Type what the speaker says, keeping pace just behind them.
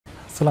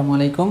আসসালামু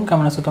আলাইকুম,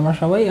 কেমন আছো তোমরা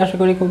সবাই? আশা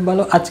করি খুব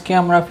ভালো। আজকে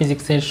আমরা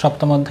ফিজিক্সের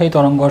সপ্তম অধ্যায়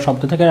তরঙ্গ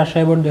শব্দ থেকে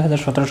রাজশাহী বোর্ড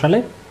 2017 সালে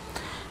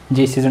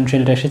যে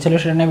সৃজনশীলটা এসেছিল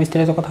সেটা নিয়ে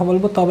বিস্তারিত কথা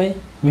বলবো। তবে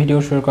ভিডিও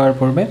শুরু করার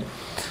পূর্বে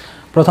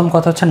প্রথম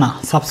কথা হচ্ছে না,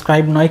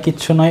 সাবস্ক্রাইব নয়,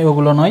 কিচ্ছু নয়,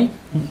 ওগুলো নয়,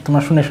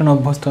 তোমরা শুনে শুনে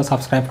অভ্যস্ত।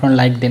 সাবস্ক্রাইব করুন,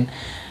 লাইক দিন।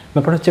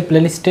 ব্যাপার হচ্ছে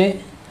প্লেলিস্টে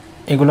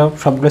এগুলো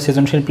সবগুলো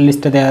সৃজনশীল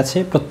প্লেলিস্টে দেওয়া আছে।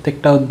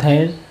 প্রত্যেকটা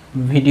অধ্যায়ের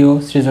ভিডিও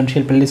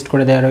সৃজনশীল প্লেলিস্ট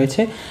করে দেওয়া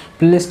রয়েছে।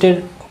 প্লেলিস্টের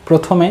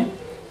প্রথমে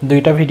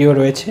দুইটা ভিডিও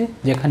রয়েছে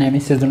যেখানে আমি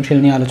সৃজনশীল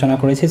নিয়ে আলোচনা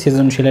করেছি,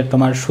 সৃজনশীলের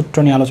তোমার সূত্র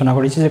নিয়ে আলোচনা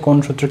করেছি যে কোন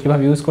সূত্র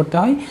কীভাবে ইউজ করতে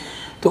হয়।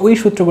 তো ওই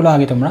সূত্রগুলো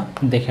আগে তোমরা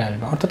দেখে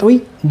আসবে, অর্থাৎ ওই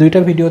দুইটা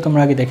ভিডিও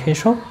তোমরা আগে দেখে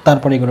এসো,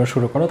 তারপরে এগুলো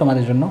শুরু করো,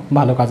 তোমাদের জন্য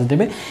ভালো কাজ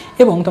দেবে।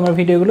 এবং তোমরা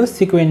ভিডিওগুলো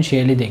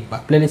সিকোয়েন্সিয়ালি দেখবা,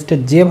 প্লেলিস্টে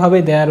যেভাবে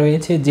দেওয়া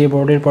রয়েছে, যে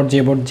বোর্ডের পর যে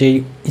বোর্ড, যেই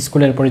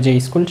স্কুলের পরে যেই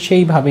স্কুল,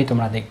 সেইভাবেই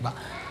তোমরা দেখবা।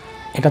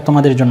 এটা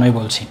তোমাদের জন্যই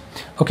বলছি।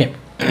 ওকে,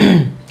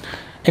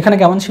 এখানে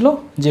কেমন ছিল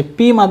যে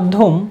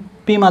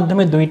পি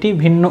মাধ্যমে দুইটি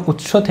ভিন্ন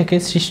উৎস থেকে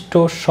সৃষ্ট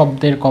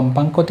শব্দের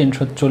কম্পাঙ্ক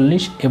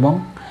 340 এবং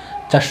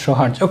 400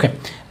 হার্জ। ওকে,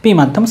 পি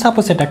মাধ্যম,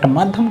 সাপোজ এটা একটা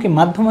মাধ্যম। কি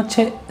মাধ্যম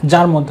হচ্ছে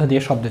যার মধ্য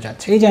দিয়ে শব্দ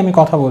যাচ্ছে। এই যে আমি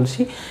কথা বলছি,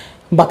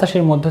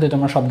 বাতাসের মধ্য দিয়ে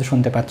তোমরা শব্দ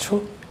শুনতে পাচ্ছ,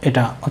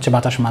 এটা হচ্ছে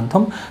বাতাস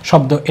মাধ্যম।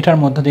 শব্দ এটার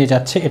মধ্য দিয়ে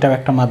যাচ্ছে, এটাও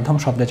একটা মাধ্যম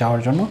শব্দে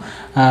যাওয়ার জন্য।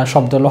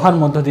 শব্দ লোহার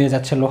মধ্য দিয়ে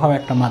যাচ্ছে, লোহাও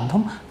একটা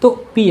মাধ্যম। তো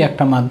পি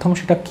একটা মাধ্যম,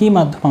 সেটা কি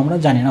মাধ্যম আমরা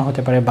জানি না,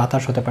 হতে পারে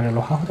বাতাস, হতে পারে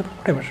লোহা, হতে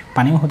পারে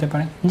পানিও, হতে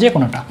পারে যে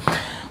কোনোটা।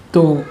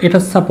 তো এটা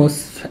সাপোজ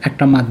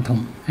একটা মাধ্যম,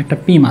 একটা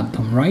পি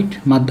মাধ্যম, রাইট?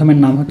 মাধ্যমের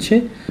নাম হচ্ছে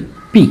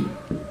পি।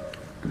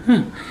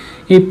 হ্যাঁ,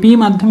 এই পি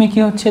মাধ্যমে কি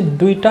হচ্ছে,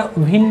 দুইটা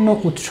ভিন্ন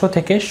উৎস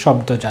থেকে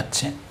শব্দ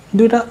যাচ্ছে,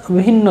 দুইটা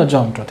ভিন্ন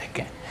যন্ত্র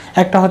থেকে।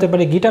 একটা হতে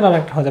পারে গিটার আর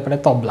একটা হতে পারে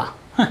তবলা।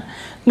 হ্যাঁ,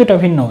 দুইটা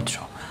ভিন্ন উৎস।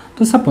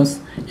 তো সাপোজ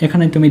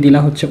এখানে তুমি দিলা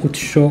হচ্ছে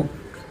উৎস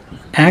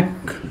 1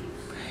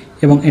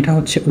 এবং এটা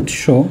হচ্ছে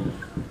উৎস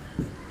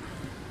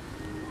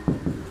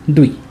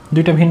 2,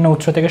 দুইটা ভিন্ন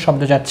উৎস থেকে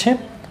শব্দ যাচ্ছে।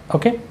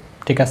 ওকে,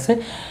 ঠিক আছে।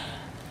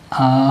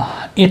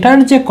 এটার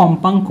যে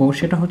কম্পাঙ্ক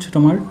সেটা হচ্ছে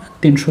তোমার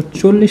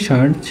 340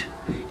 হার্জ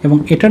এবং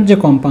এটার যে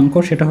কম্পাঙ্ক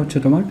সেটা হচ্ছে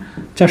তোমার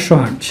 400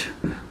 হার্জ।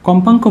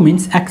 কম্পাঙ্ক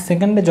মিন্স 1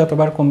 সেকেন্ডে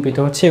যতবার কম্পিত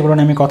হচ্ছে, এগুলো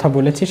নিয়ে আমি কথা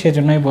বলেছি,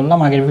 সেজন্যই বললাম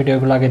আগের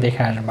ভিডিওগুলো আগে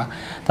দেখে আসবা,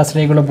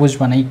 তাছাড়া এগুলো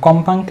বুঝবা না। এই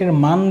কম্পাঙ্কের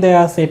মান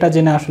দেওয়া আছে, এটা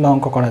জেনে আসলে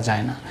অঙ্ক করা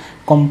যায় না।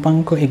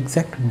 কম্পাঙ্ক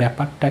এক্স্যাক্ট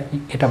ব্যাপারটা কি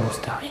এটা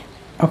বুঝতে হয়।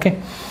 ওকে,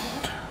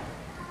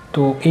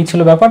 তো এই ছিল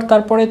ব্যাপার।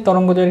 তারপরে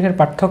তরঙ্গদৈর্ঘ্যের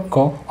পার্থক্য,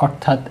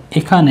 অর্থাৎ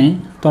এখানে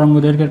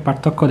তরঙ্গদৈর্ঘ্যের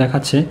পার্থক্য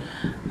দেখাচ্ছে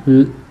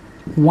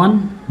 1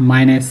 -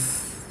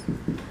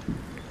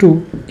 2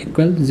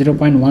 =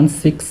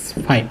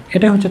 0.165।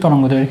 এটা হচ্ছে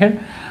তরঙ্গদৈর্ঘ্যের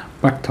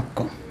পার্থক্য।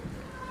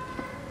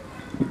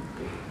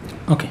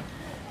 ওকে,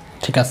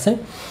 ঠিক আছে।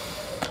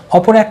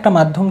 অপর একটা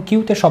মাধ্যম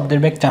কিউতে শব্দের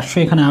বেগ 400,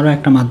 এখানে আরও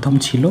একটা মাধ্যম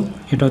ছিল,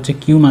 এটা হচ্ছে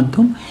কিউ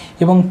মাধ্যম,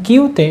 এবং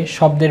কিউতে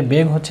শব্দের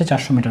বেগ হচ্ছে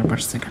 400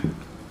 মিটার/সেকেন্ড।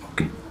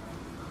 ওকে,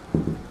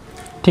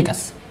 ঠিক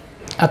আছে,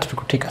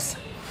 এতটুকু ঠিক আছে।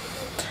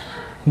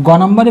 গ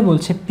নম্বরে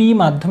বলছে পি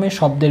মাধ্যমে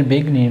শব্দের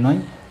বেগ নির্ণয়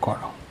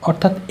করো,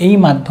 অর্থাৎ এই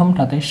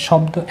মাধ্যমটাতে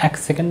শব্দ 1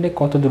 সেকেন্ডে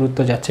কত দূরত্ব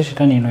যাচ্ছে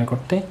সেটা নির্ণয়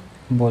করতে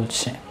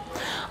বলছে।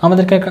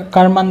 আমাদেরকে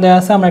কার মান দেওয়া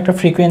আছে, আমরা একটা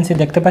ফ্রিকোয়েন্সি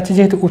দেখতে পাচ্ছি,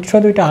 যেহেতু উৎস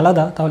দুইটা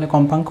আলাদা তাহলে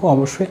কম্পাঙ্ক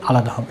অবশ্যই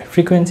আলাদা হবে।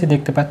 ফ্রিকোয়েন্সি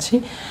দেখতে পাচ্ছি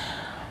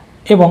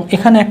এবং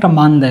এখানে একটা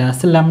মান দেওয়া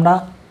আছে λ1 - λ2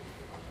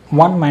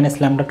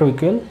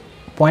 =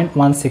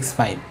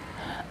 0.165।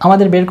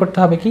 আমাদের বের করতে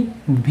হবে কি,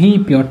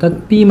 ভিপি, অর্থাৎ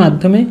পি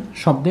মাধ্যমে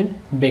শব্দের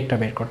বেগটা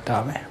বের করতে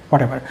হবে,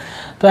 হোয়াটএভার।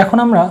 তো এখন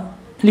আমরা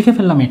লিখে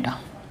ফেললাম এটা,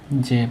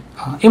 যে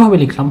এভাবে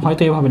লিখলাম,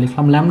 হয়তো এভাবে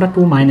লিখলাম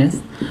λ2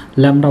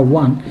 -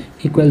 λ1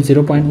 =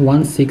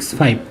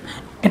 0.165।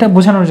 এটা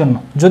বোঝানোর জন্য,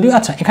 যদিও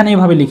আচ্ছা এখানে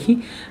এইভাবে লিখি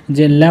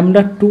যে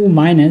λ2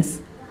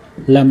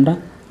 -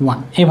 λ1,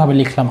 এইভাবে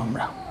লিখলাম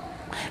আমরা,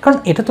 কারণ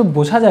এটা তো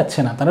বোঝা যাচ্ছে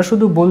না। তারা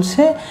শুধু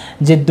বলছে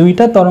যে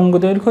দুইটা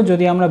তরঙ্গদৈর্ঘ্য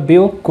যদি আমরা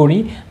বিয়োগ করি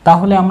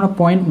তাহলে আমরা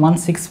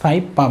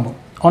 0.165 পাবো।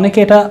 অনেকে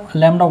এটা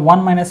λ1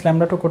 -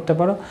 λ2 করতে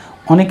পারো,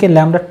 অনেকে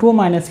λ2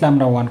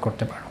 - λ1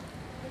 করতে পারো,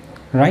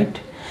 রাইট?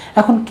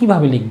 এখন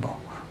কিভাবে লিখব,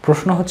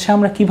 প্রশ্ন হচ্ছে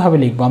আমরা কিভাবে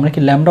লিখব? আমরা কি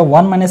λ1 - λ2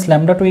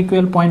 =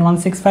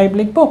 0.165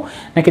 লিখব,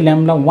 নাকি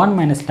λ1 - λ2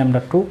 =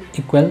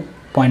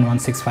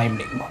 0.165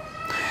 লিখব?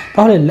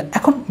 তাহলে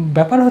এখন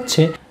ব্যাপার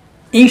হচ্ছে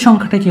এই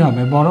সংখ্যাটা কি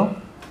হবে, বড়,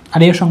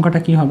 আর এই সংখ্যাটা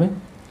কি হবে,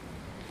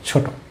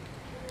 ছোট,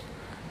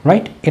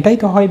 রাইট? এটাই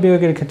তো হয়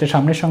বিয়োগের ক্ষেত্রে,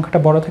 সামনের সংখ্যাটা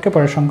বড় থাকে,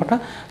 পরের সংখ্যাটা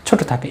ছোট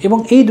থাকে, এবং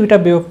এই দুইটা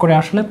বিয়োগ করে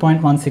আসলে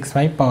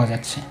 0.165 পাওয়া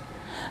যাচ্ছে।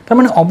 তার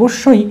মানে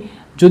অবশ্যই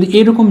যদি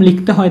এরকম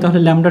লিখতে হয় তাহলে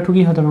λ2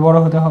 কি হতে হবে, বড়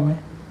হতে হবে,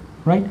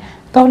 রাইট?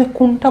 তাহলে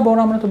কোনটা বড়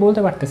আমরা তো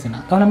বলতে পারতেছি না,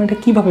 তাহলে আমরা এটা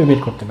কীভাবে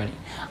বের করতে পারি?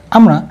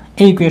 আমরা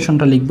এই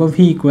ইকুয়েশনটা লিখব,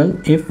 ভি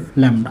 = f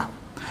λ।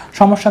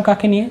 সমস্যা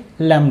কাকে নিয়ে,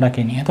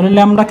 ল্যামডাকে নিয়ে। তাহলে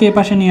ল্যামডাকে এ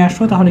পাশে নিয়ে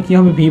আসো, তাহলে কি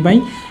হবে,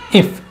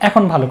 v/f।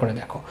 এখন ভালো করে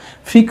দেখো,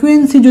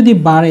 ফ্রিকোয়েন্সি যদি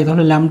বাড়ে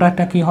তাহলে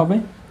ল্যামডাটা কি হবে,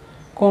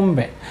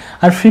 কমবে,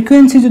 আর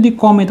ফ্রিকোয়েন্সি যদি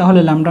কমে তাহলে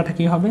ল্যামডাটা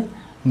কি হবে,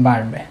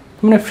 বাড়বে।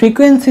 মানে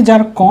ফ্রিকোয়েন্সি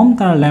যার কম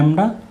তার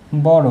ল্যামডা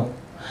বড়,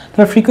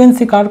 তাহলে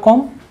ফ্রিকোয়েন্সি কার কম,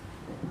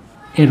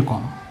 এর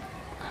কম,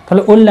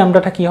 তাহলে ওর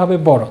ল্যামডাটা কি হবে,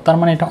 বড়। তার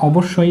মানে এটা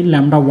অবশ্যই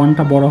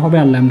λ1টা বড় হবে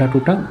আর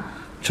λ2টা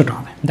ছোট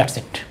হবে। That's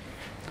it.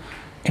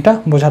 এটা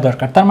বোঝা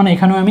দরকার। তার মানে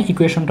এখানেও আমি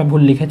ইকুয়েশনটা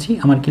ভুল লিখেছি,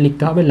 আমার কি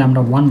লিখতে হবে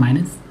λ1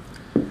 মাইনাস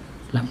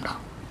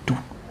λ2,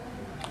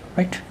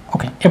 রাইট?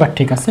 ওকে, এবার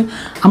ঠিক আছে।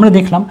 আমরা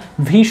দেখলাম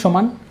ভি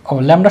সমান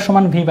ল্যামডা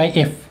সমান ভি বাই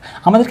এফ।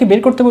 আমাদেরকে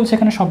বের করতে বলছে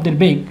এখানে শব্দের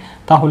বেগ,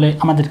 তাহলে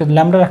আমাদেরকে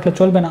ল্যামডা রাখলে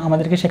চলবে না,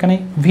 আমাদেরকে সেখানে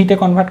ভিতে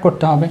কনভার্ট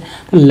করতে হবে।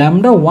 তো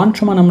λ1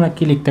 সমান আমরা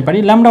কি লিখতে পারি?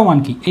 λ1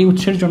 কি? এই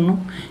উৎসের জন্য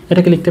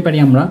এটাকে লিখতে পারি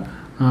আমরা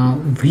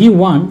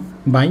v1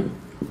 বাই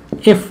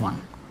f1,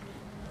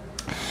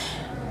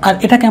 আর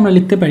এটাকে আমরা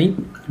লিখতে পারি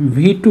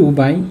v2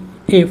 বাই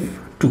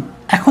f2।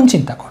 এখন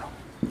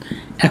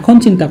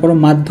চিন্তা করো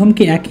মাধ্যম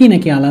কি একই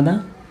নাকি আলাদা?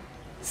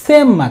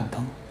 সেম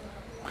মাধ্যম,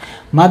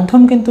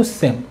 মাধ্যম কিন্তু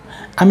সেম।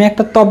 আমি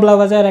একটা তবলা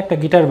বাজাই আর একটা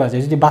গিটার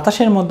বাজাই, যদি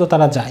বাতাসের মধ্যে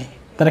তারা যায়,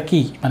 তারা কি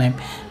মানে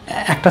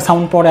একটা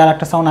সাউন্ড পরে আর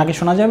একটা সাউন্ড আগে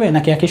শোনা যাবে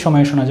নাকি একই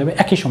সময়ে শোনা যাবে?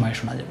 একই সময়ে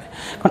শোনা যাবে,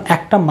 কারণ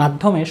একটা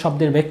মাধ্যমে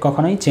শব্দের বেগ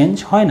কখনোই চেঞ্জ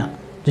হয় না।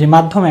 যদি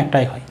মাধ্যম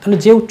একটাই হয় তাহলে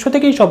যে উৎস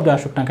থেকেই শব্দ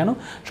আসুক না কেন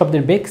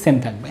শব্দের বেগ সেম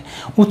থাকবে।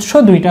 উৎস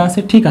দুইটা আছে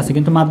ঠিক আছে,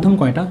 কিন্তু মাধ্যম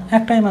কয়টা?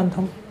 একটাই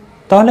মাধ্যম।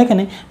 তাহলে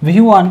এখানে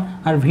v1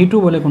 আর v2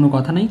 বলে কোনো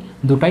কথা নেই,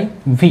 দুটাই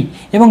v।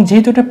 এবং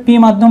যেহেতু এটা p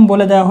মাধ্যম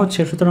বলে দেওয়া হচ্ছে,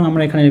 সুতরাং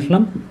আমরা এখানে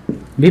লিখলাম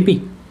vp,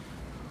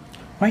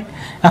 রাইট?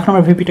 এখন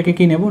আমরা ভিপিটাকে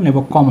কি নেব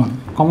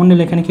কমন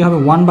নিলে এখানে কি হবে?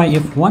 1 by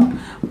f1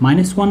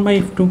 minus 1 by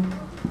f2।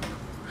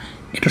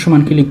 এটা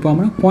সমান কি লিখবো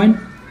আমরা?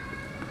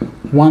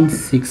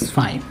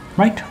 0.165,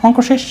 রাইট? অঙ্ক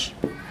শেষ।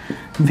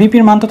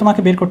 ভিপির মান তো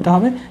তোমাকে বের করতে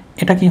হবে।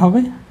 এটা কি হবে?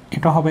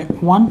 এটা হবে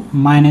 1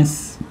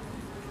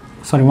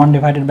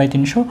 ডিভাইডেড বাই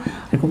 300,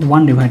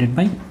 1 ডিভাইডেড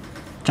বাই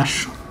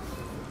 400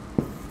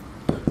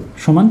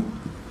 সমান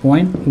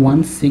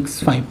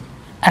 0.165।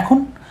 এখন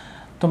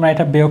তোমরা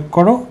এটা বিয়োগ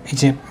করো, এই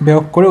যে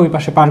বিয়োগ করে ওই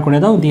পাশে পার করে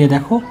দাও, দিয়ে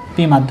দেখো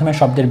পি মাধ্যমে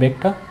শব্দের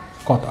বেগটা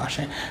কত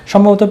আসে।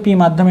 সম্ভবত পি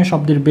মাধ্যমে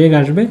শব্দের বেগ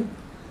আসবে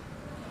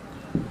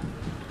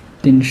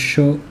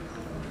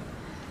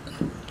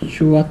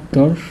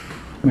 374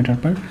 মিটার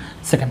পার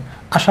সেকেন্ড।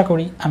 আশা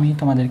করি আমি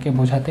তোমাদেরকে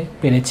বোঝাতে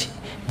পেরেছি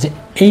যে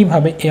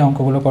এইভাবে এই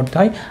অঙ্কগুলো করতে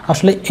হয়।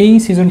 আসলে এই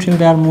সৃজনশীল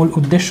দেওয়ার মূল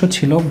উদ্দেশ্য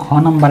ছিল ঘ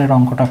নাম্বারের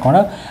অঙ্কটা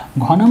করা।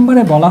 ঘ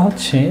নাম্বারে বলা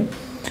হচ্ছে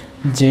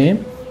যে,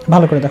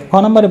 ভালো করে দেখো, ক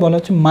নম্বরে বলা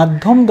হচ্ছে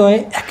মাধ্যম দ্বয়ে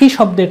একই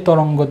শব্দের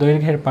তরঙ্গ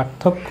দৈর্ঘ্যের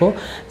পার্থক্য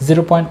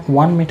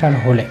 0.1 মিটার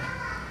হলে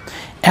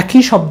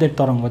একই শব্দের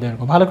তরঙ্গ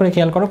দৈর্ঘ্য, ভালো করে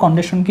খেয়াল করো,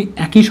 কন্ডিশন কি?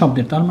 একই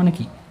শব্দের, তার মানে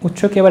কি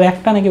উৎস কি এবার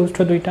একটা নাকি উৎস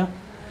দুইটা?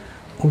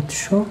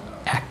 উৎস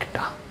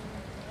একটা।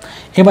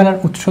 এবার আর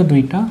উৎস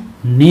দুইটা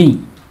নেই,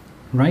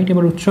 রাইট?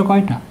 এবার উৎস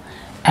কয়টা?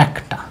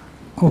 একটা।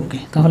 ওকে,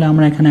 তাহলে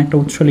আমরা এখানে একটা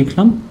উৎস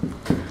লিখলাম,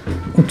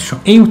 উৎস।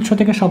 এই উৎস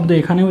থেকে শব্দ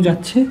এখানেও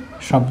যাচ্ছে,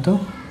 শব্দ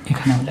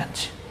এখানেও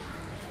যাচ্ছে,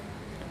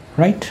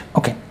 রাইট?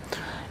 ওকে।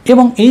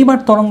 এবং এইবার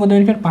তরঙ্গ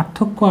দৈর্ঘ্যের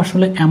পার্থক্য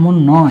আসলে এমন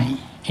নয়।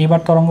 এইবার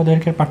তরঙ্গ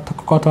দৈর্ঘ্যের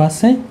পার্থক্য কত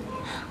আছে?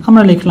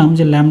 আমরা লিখলাম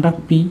যে lambda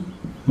P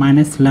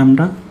minus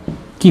lambda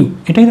Q,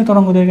 এটাই তো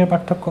তরঙ্গ দৈর্ঘ্যের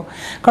পার্থক্য।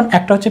 কারণ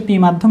একটা হচ্ছে পি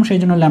মাধ্যম, সেই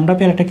জন্য ল্যামডা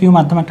পি, আর একটা কিউ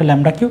মাধ্যম, একটা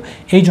ল্যামডা কিউ,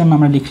 এই জন্য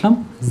আমরা লিখলাম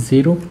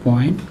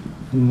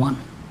 0.1,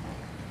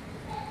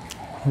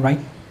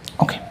 রাইট?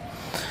 ওকে।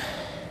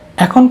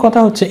 এখন কথা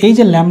হচ্ছে এই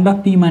যে lambda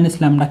P minus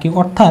lambda Q,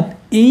 অর্থাৎ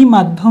এই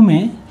মাধ্যমে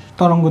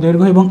তরঙ্গ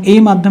দৈর্ঘ্য এবং এই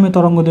মাধ্যমে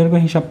তরঙ্গ দৈর্ঘ্য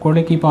হিসাব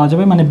করলে কি পাওয়া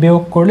যাবে? মানে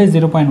বিয়োগ করলে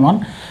 0.1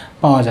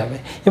 পাওয়া যাবে।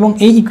 এবং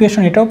এই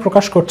ইকুয়েশন এটাও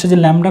প্রকাশ করছে যে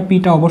ল্যামডা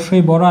পিটা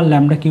অবশ্যই বড় আর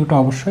ল্যামডা কিউটা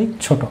অবশ্যই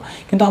ছোট।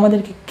 কিন্তু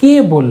আমাদেরকে কে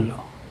বলল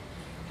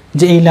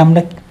যে এই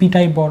ল্যামডা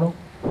পিটাই বড়?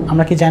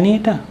 আমরা কি জানি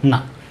এটা? না।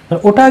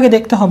 ওটা আগে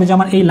দেখতে হবে যে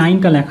আমার এই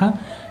লাইনটা লেখা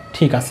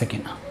ঠিক আছে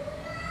কিনা।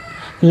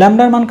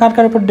 ল্যামডার মান কার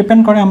কার উপর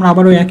ডিপেন্ড করে? আমরা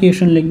আবারও একই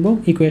ইকুয়েশন লিখব,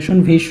 ইকুয়েশন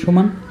ভি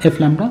সমান এফ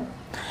ল্যামডা,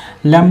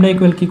 ল্যামডা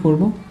ইকুয়াল কি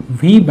করব?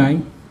 V by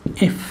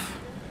F.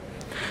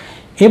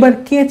 এবার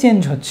কে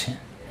চেঞ্জ হচ্ছে?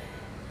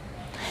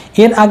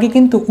 এর আগে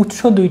কিন্তু উৎস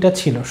দুইটা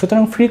ছিল,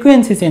 সুতরাং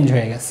ফ্রিকোয়েন্সি চেঞ্জ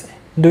হয়ে গেছে।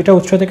 দুইটা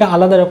উৎস থেকে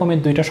আলাদা রকমের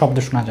দুইটা শব্দ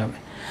শোনা যাবে,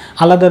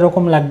 আলাদা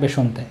রকম লাগবে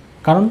শুনতে,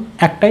 কারণ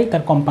একটাই,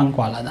 তার কম্পাঙ্ক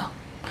আলাদা।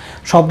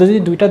 শব্দ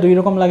যদি দুইটা দুই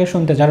রকম লাগে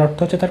শুনতে, যার অর্থ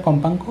হচ্ছে তার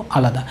কম্পাঙ্ক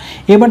আলাদা।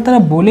 এবার তারা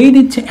বলেই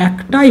দিচ্ছে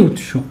একটাই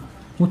উৎস,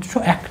 উৎস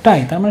একটাই,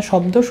 তার মানে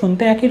শব্দ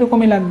শুনতে একই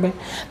রকমই লাগবে।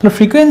 তাহলে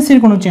ফ্রিকোয়েন্সির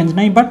কোনো চেঞ্জ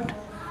নাই, বাট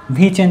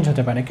ভি চেঞ্জ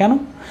হতে পারে। কেন?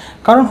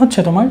 কারণ হচ্ছে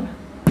তোমার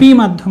পি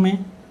মাধ্যমে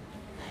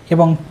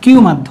এবং কিউ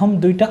মাধ্যম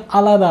দুইটা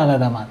আলাদা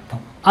আলাদা মাধ্যম,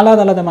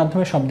 আলাদা আলাদা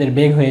মাধ্যমে শব্দের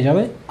বেগ হয়ে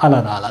যাবে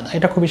আলাদা আলাদা।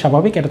 এটা খুবই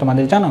স্বাভাবিক, এটা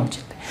তোমাদের জানা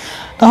উচিত।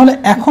 তাহলে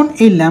এখন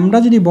এই ল্যামডা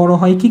যদি বড়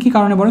হয়, কি কি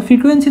কারণে বড়?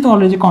 ফ্রিকোয়েন্সি তো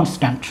অলরেডি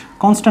কনস্ট্যান্ট,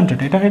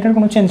 এটার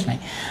কোনো চেঞ্জ নাই।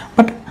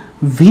 বাট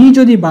ভি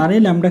যদি বাড়ে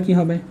ল্যামডা কি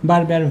হবে?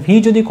 বাড়বে। আর ভি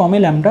যদি কমে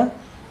ল্যামডা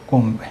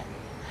কমবে।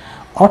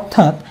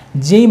 অর্থাৎ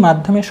যেই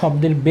মাধ্যমে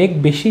শব্দের বেগ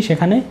বেশি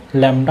সেখানে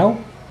ল্যামডাও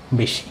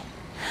বেশি।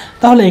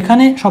 তাহলে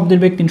এখানে শব্দের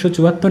বেগ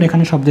 374,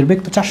 এখানে শব্দের বেগ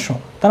তো 400,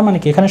 তার মানে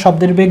কি এখানে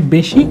শব্দের বেগ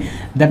বেশি,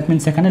 দ্যাট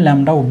মিনস এখানে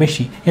ল্যামডাও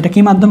বেশি। এটা কি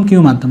মাধ্যম? কিউ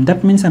মাধ্যম।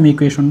 দ্যাট মিনস আমি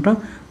ইকুয়েশনটা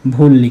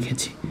ভুল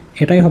লিখেছি,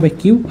 এটাই হবে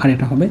কিউ আর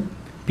এটা হবে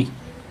পি।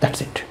 That's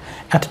it.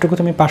 এতটুকু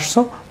তুমি পারছো,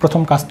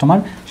 প্রথম কাজ তোমার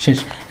শেষ।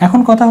 এখন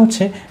কথা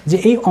হচ্ছে যে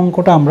এই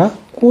অঙ্কটা আমরা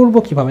করব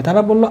কিভাবে?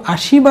 তারা বলল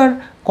 80 বার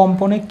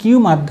কম্পনে কিউ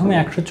মাধ্যমে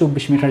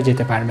 124 মিটার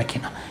যেতে পারবে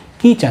কিনা।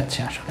 কি চাচ্ছে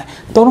আসলে?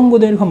 তরঙ্গ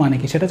দৈর্ঘ্য মানে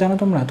কি সেটা জানো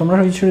তোমরা? তোমরা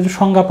শুধু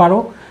সংজ্ঞা পারো,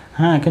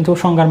 হ্যাঁ, কিন্তু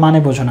সংজ্ঞার মানে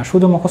বোঝো না,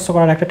 শুধু মুখস্থ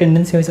করার একটা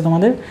টেন্ডেন্সি হয়েছে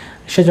তোমাদের,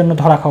 সেজন্য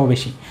ধরা খাও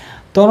বেশি।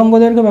 তরঙ্গ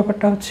দৈর্ঘ্য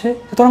ব্যাপারটা হচ্ছে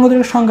তরঙ্গ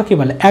দৈর্ঘ্যের সংখ্যা কী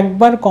বলে,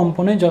 একবার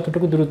কম্পনে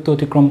যতটুকু দূরত্ব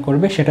অতিক্রম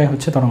করবে সেটাই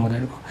হচ্ছে তরঙ্গ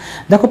দৈর্ঘ্য।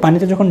 দেখো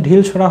পানিতে যখন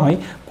ঢিল ছোড়া হয়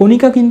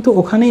কণিকা কিন্তু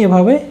ওখানেই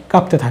এভাবে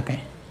কাঁপতে থাকে,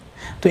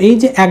 তো এই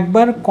যে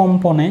একবার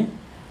কম্পনে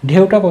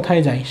ঢেউটা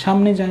কোথায় যায়,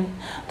 সামনে যায়,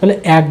 তাহলে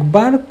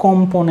একবার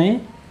কম্পনে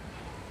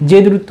যে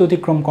দূরত্ব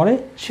অতিক্রম করে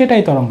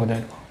সেটাই তরঙ্গ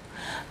দৈর্ঘ্য।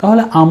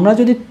 তাহলে আমরা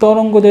যদি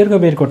তরঙ্গ দৈর্ঘ্য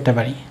বের করতে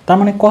পারি, তার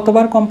মানে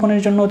কতবার কম্পনের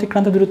জন্য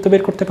অতিক্রান্ত দূরত্ব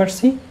বের করতে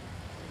পারছি,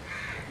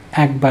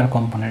 একবার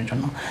কম্পনের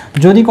জন্য।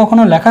 যদি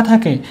কখনো লেখা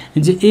থাকে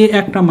যে এ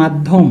একটা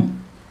মাধ্যম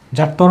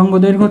যার তরঙ্গ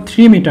দৈর্ঘ্য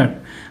 3 মিটার,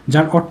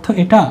 যার অর্থ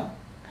এটা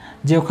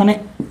যে ওখানে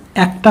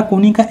একটা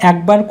কণিকা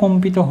একবার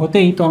কম্পিত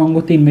হতেই তরঙ্গ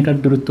 3 মিটার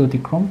দূরত্ব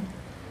অতিক্রম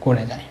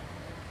করে যায়।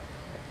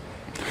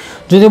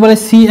 যদি বলে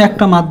সি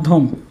একটা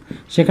মাধ্যম,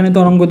 সেখানে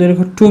তরঙ্গ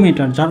দৈর্ঘ্য 2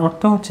 মিটার, যার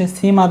অর্থ হচ্ছে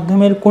সি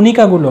মাধ্যমের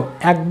কণিকাগুলো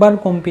একবার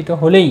কম্পিত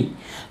হলেই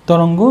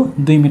তরঙ্গ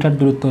 2 মিটার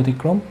দূরত্ব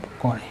অতিক্রম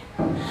করে।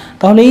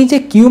 তাহলে এই যে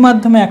কিউ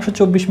মাধ্যমে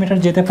 124 মিটার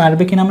যেতে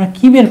পারবে কিনা আমরা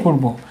কি বের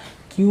করব,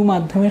 কিউ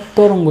মাধ্যমের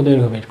তরঙ্গ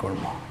দৈর্ঘ্য বের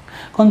করব।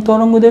 কারণ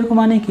তরঙ্গ দৈর্ঘ্য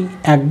মানে কি,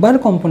 একবার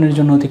কম্পনের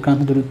জন্য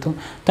অতিক্রান্ত দূরত্ব।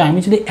 তো আমি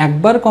যদি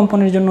একবার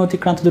কম্পনের জন্য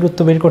অতিক্রান্ত দূরত্ব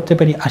বের করতে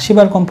পারি, 80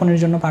 বার কম্পনের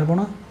জন্য পারবো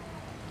না?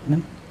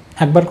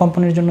 একবার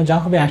কম্পনের জন্য যা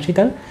হবে 80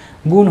 তার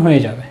গুণ হয়ে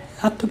যাবে,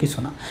 আর তো কিছু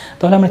না।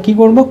 তাহলে আমরা কি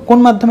করব, কোন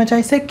মাধ্যমে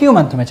চাইছে, কিউ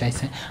মাধ্যমে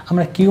চাইছে,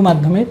 আমরা কিউ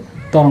মাধ্যমের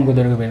তরঙ্গ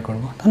দৈর্ঘ্য বের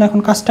করব। তাহলে এখন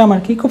কাজটা আমার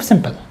কি, খুব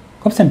সিম্পল,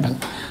 খুব সিম্পল।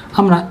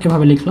 আমরা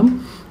এভাবে লিখলাম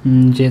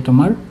যে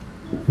তোমার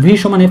ভি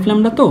সমান এফ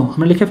ল্যামডা, তো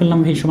আমরা লিখে ফেললাম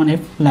ভি সমান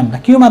এফ ল্যামডা।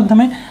 কিউ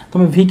মাধ্যমে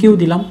তুমি ভি কিউ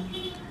দিলাম,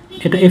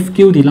 এটা এফ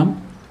কিউ দিলাম,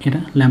 এটা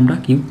ল্যামডা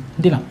কিউ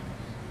দিলাম,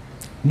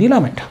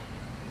 এটা।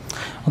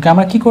 ওকে,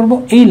 আমরা কি করব,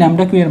 এই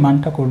ল্যামডা কিউ এর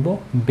মানটা করব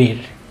বের।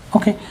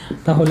 ওকে,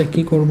 তাহলে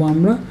কি করব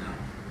আমরা,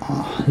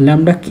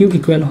 ল্যামডা কিউ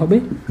ইকুয়াল হবে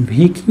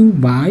V Q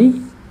by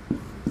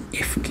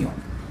F Q.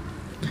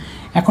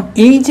 এখন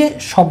এই যে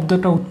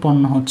শব্দটা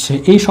উৎপন্ন হচ্ছে,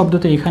 এই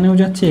শব্দটা এখানেও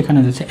যাচ্ছে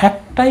এখানেও যাচ্ছে,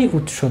 একটাই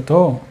উৎস, তো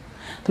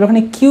তাহলে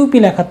ওখানে কিউপি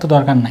লেখার তো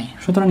দরকার নাই,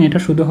 সুতরাং এটা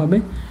শুধু হবে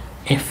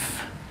এফ।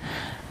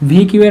 ভি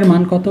কিউ এর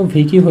মান কত,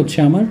 ভি কিউ হচ্ছে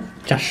আমার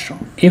 400,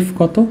 এফ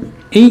কত,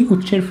 এই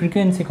উৎসের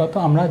ফ্রিকোয়েন্সি কত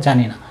আমরা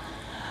জানি না।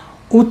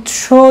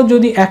 উৎস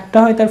যদি একটা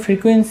হয় তার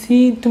ফ্রিকোয়েন্সি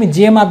তুমি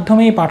যে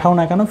মাধ্যমেই পাঠাও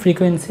না কেন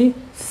ফ্রিকোয়েন্সি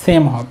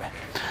সেম হবে।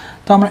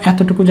 তো আমরা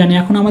এতটুকু জানি।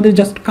 এখন আমাদের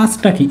জাস্ট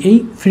কাজটা কি, এই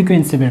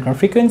ফ্রিকোয়েন্সি বের করা।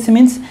 ফ্রিকোয়েন্সি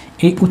মিনস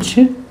এই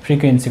উৎসের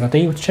ফ্রিকোয়েন্সি কত,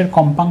 এই উৎসের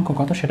কম্পাঙ্ক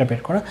কত সেটা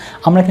বের করা।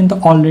 আমরা কিন্তু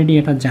অলরেডি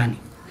এটা জানি।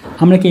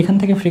 আমরা কি এখান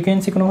থেকে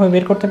ফ্রিকোয়েন্সি কোনোভাবে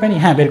বের করতে পারি?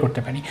 হ্যাঁ, বের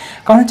করতে পারি।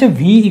 কারণ হচ্ছে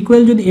ভি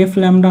ইকুয়াল যদি এফ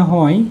ল্যামডা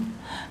হয়,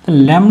 তো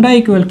ল্যামডা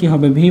ইকুয়াল কী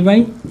হবে, ভি বাই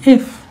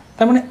এফ।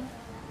 তার মানে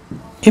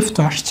এফ তো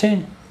আসছে,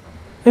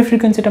 এই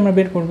ফ্রিকোয়েন্সিটা আমরা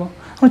বের করব।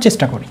 আমরা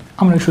চেষ্টা করি,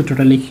 আমরা এই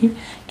সূত্রটা লিখি।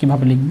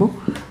 কীভাবে লিখব,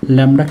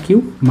 lambda Q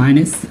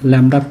minus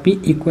lambda P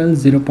equal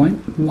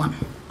 0.1।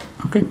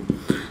 ওকে,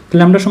 তো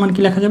ল্যামডা সমান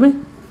কি লেখা যাবে,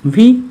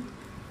 ভি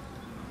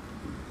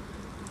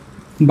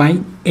বাই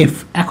এফ।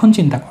 এখন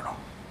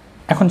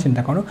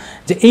চিন্তা করো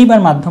যে এইবার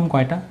মাধ্যম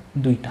কয়টা,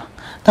 দুইটা।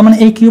 তার মানে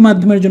এই কিউ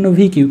মাধ্যমের জন্য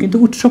ভি কিউ, কিন্তু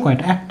উৎস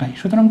কয়টা, একটাই।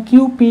 সুতরাং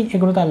কিউ পি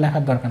এগুলো তো আর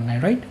লেখার দরকার নাই,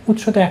 রাইট?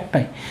 উৎস তো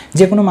একটাই,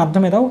 যে কোনো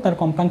মাধ্যমে দাও তার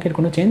কম্পাঙ্কের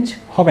কোনো চেঞ্জ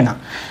হবে না।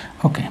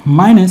 ওকে,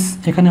 মাইনাস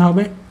এখানে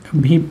হবে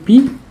VP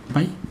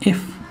by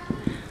F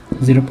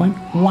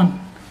 0.1।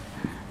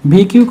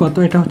 V Q কত,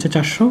 এটা হচ্ছে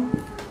 400,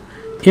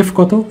 এফ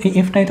কত, এই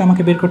এফটাই তো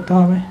আমাকে বের করতে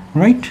হবে,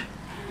 রাইট?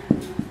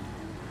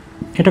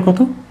 এটা কত,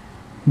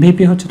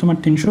 ভিপি হচ্ছে তোমার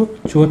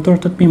 374,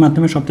 অর্থাৎ পি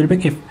মাধ্যমে শব্দের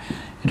বেগ এফ,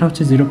 এটা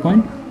হচ্ছে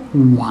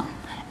 0.1।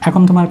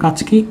 এখন তোমার কাজ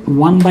কি,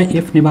 1 বাই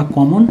এফ নেবা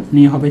কমন,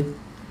 নিয়ে হবে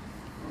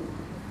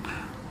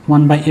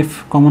 1 বাই এফ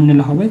কমন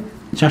নিলে হবে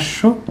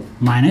 400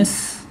 মাইনাস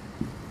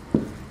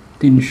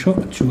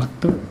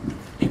 374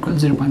 ইকুয়াল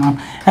 0.1।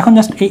 এখন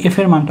জাস্ট এই এফ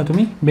এর মানটা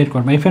তুমি বের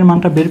করবা। এফ এর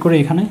মানটা বের করে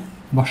এখানে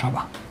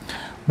বসাবা।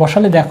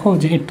 বসালে দেখো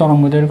যে এর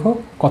তরঙ্গ দৈর্ঘ্য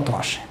কত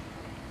আসে।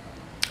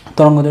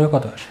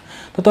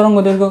 তো তরঙ্গ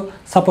দৈর্ঘ্য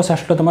সাপোজ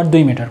আসলো তোমার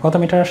 2 মিটার। কত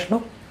মিটার আসলো,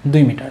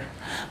 2 মিটার।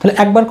 তাহলে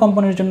একবার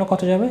কম্পনের জন্য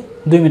কত যাবে,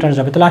 2 মিটার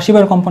যাবে। তাহলে 80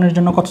 বার কম্পনের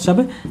জন্য কত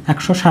যাবে,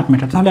 160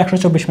 মিটার। তাহলে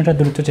 124 মিটার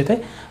দূরত্ব যেতে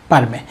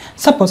পারবে।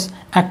 সাপোজ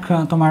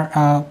তোমার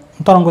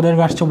তরঙ্গ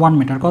দৈর্ঘ্য আসছে 1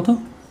 মিটার। কত,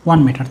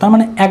 1 মিটার। তার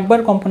মানে একবার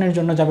কম্পনের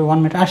জন্য যাবে 1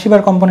 মিটার। 80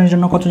 বার কম্পনের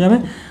জন্য কত যাবে,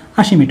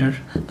 80 মিটার।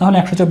 তাহলে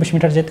 124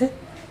 মিটার যেতে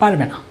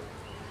পারবে না,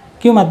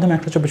 কিউ মাধ্যমে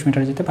 124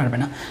 মিটার যেতে পারবে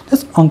না।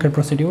 জাস্ট অঙ্কের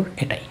প্রসিডিওর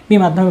এটাই। পি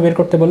মাধ্যমে বের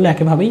করতে বললে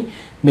একইভাবেই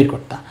বের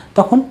করতা।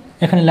 তখন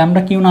এখানে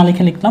ল্যামডা কিউ না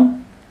লিখে লিখলাম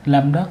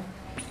lambda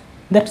P,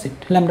 that's it,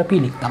 lambda P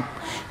লিখতাম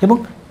এবং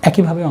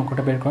একইভাবে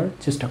অঙ্কটা বের করার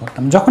চেষ্টা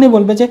করতাম। যখনই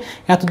বলবে যে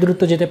এত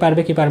দূরত্ব যেতে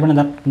পারবে কি পারবে না,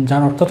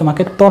 যার অর্থ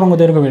তোমাকে তরঙ্গ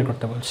দৈর্ঘ্য বের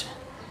করতে বলছে।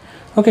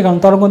 ওকে, কারণ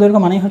তরঙ্গ দৈর্ঘ্য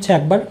মানেই হচ্ছে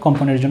একবার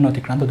কম্পনের জন্য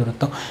অতিক্রান্ত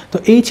দূরত্ব। তো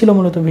এই ছিল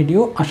মূলত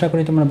ভিডিও। আশা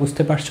করি তোমরা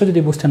বুঝতে পারছো।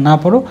 যদি বুঝতে না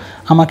পারো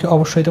আমাকে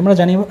অবশ্যই তোমরা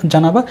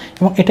জানাবা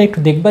এবং এটা একটু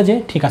দেখবা যে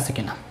ঠিক আছে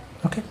কিনা।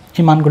 ওকে,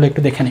 এই মানগুলো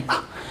একটু দেখে নিবা।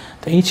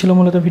 তো এই ছিল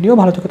মূলত ভিডিও।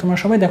 ভালো থেকো তোমরা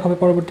সবাই, দেখা হবে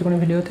পরবর্তী কোনো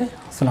ভিডিওতে।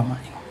 আসসালামু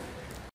আলাইকুম।